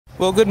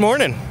Well, good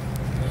morning.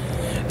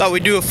 Thought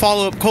we'd do a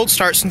follow-up cold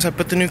start since I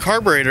put the new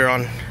carburetor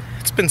on.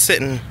 It's been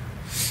sitting,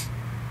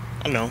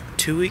 I don't know,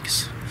 2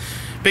 weeks?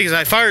 Because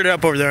I fired it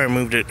up over there and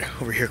moved it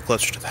over here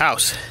closer to the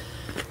house.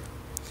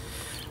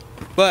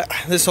 But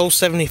this old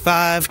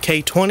 75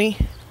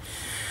 k20,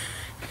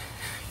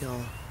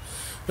 y'all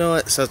know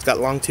it, so it's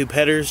got long tube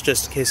headers,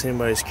 just in case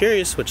anybody's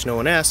curious, which no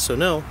one asked, so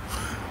no.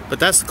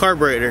 But that's the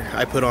carburetor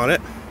I put on it.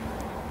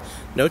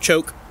 No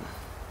choke.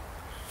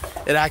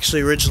 It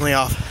actually originally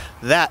off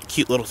that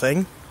cute little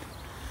thing,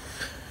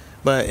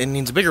 but it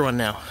needs a bigger one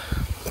now.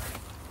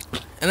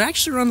 And it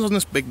actually runs on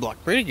this big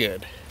block pretty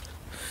good.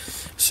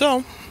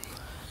 So,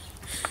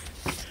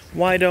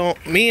 why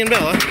don't me and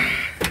Bella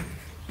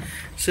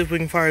see if we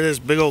can fire this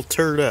big old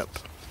turd up.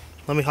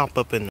 Let me hop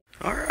up in.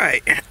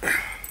 Alright.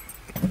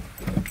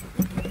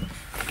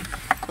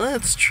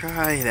 Let's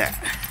try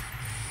that.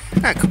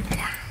 A couple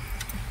more.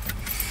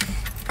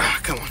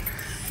 Come on.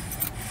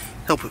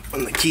 Help it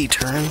when the key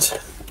turns.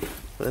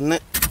 Isn't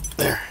it?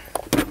 There.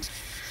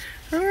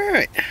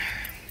 Alright.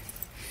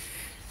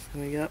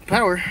 We got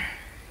power.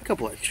 A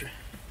couple extra.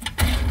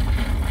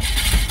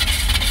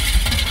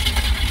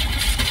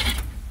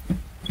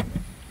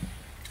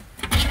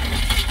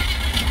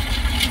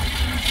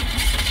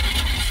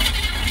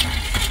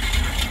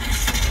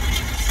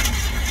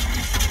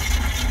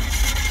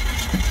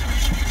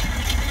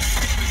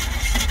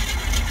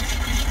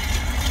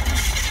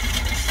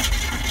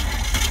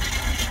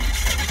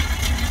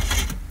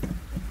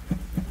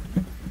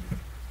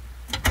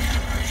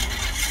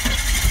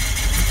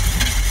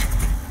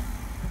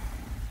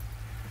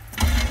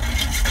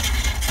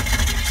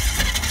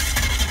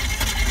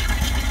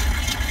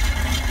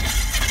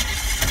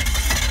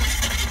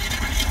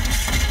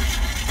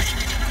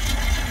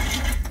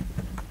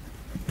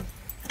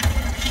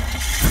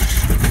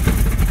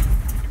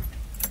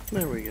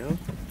 There we go.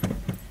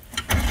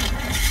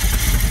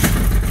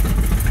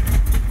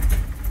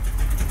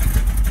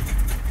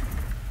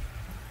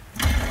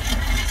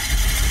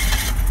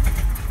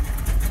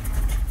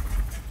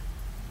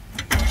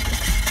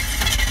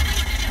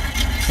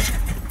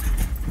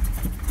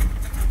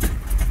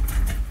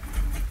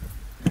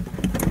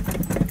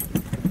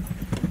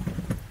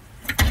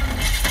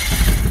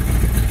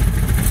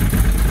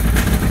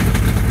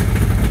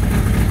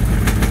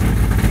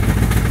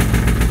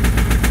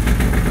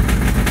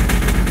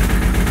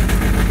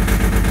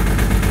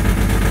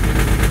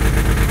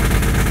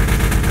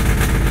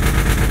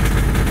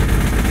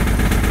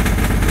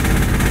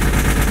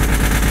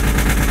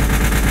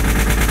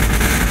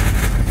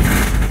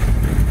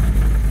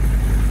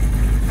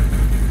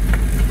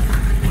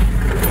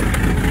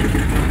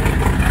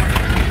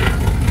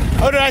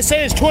 Oh, did I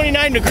say it's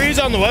 29 degrees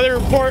on the weather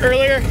report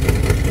earlier?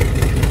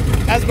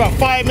 That's about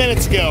 5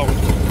 minutes ago.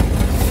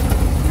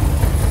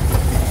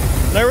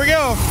 There we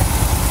go.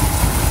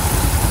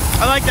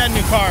 I like that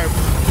new carb.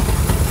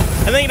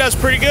 I think it does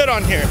pretty good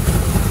on here.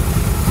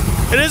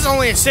 It is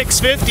only a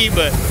 650,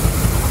 but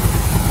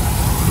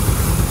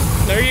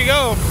there you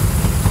go.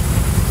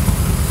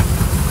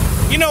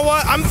 You know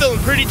what? I'm feeling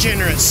pretty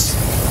generous.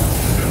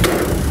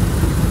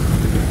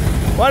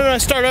 Why don't I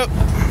start up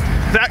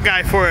that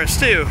guy for us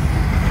too?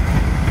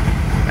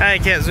 I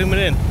can't zoom it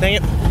in. Dang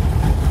it.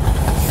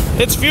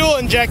 It's fuel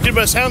injected,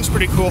 but it sounds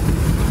pretty cool.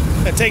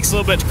 It takes a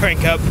little bit to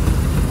crank up.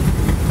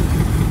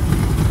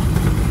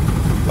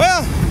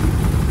 Well,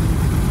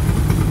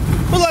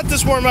 we'll let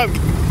this warm up.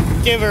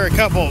 Give her a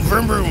couple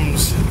vroom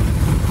vrooms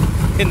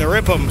in the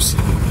rip'ems.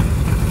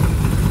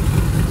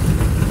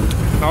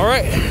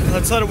 Alright,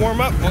 let's let it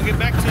warm up. We'll get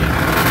back to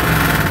it.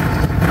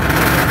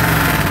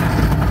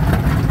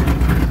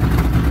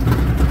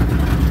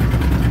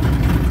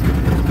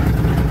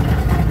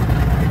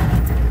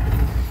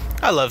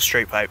 I love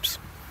straight pipes.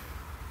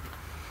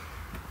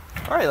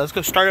 Alright, let's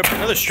go start up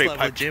another straight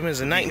pipe. Jim is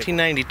a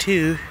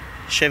 1992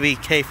 Chevy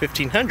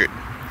K1500.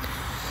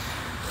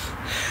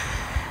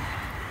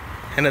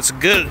 And it's a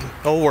good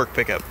old work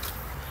pickup.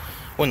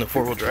 When the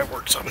four-wheel drive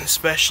works on it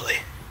especially.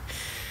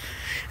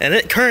 And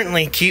it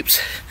currently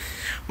keeps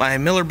my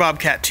Miller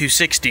Bobcat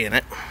 260 in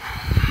it.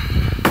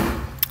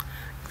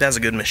 That's a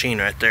good machine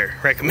right there.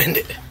 Recommend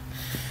it.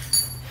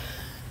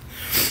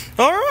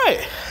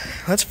 Alright.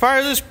 Let's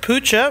fire this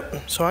pooch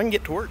up so I can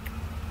get to work.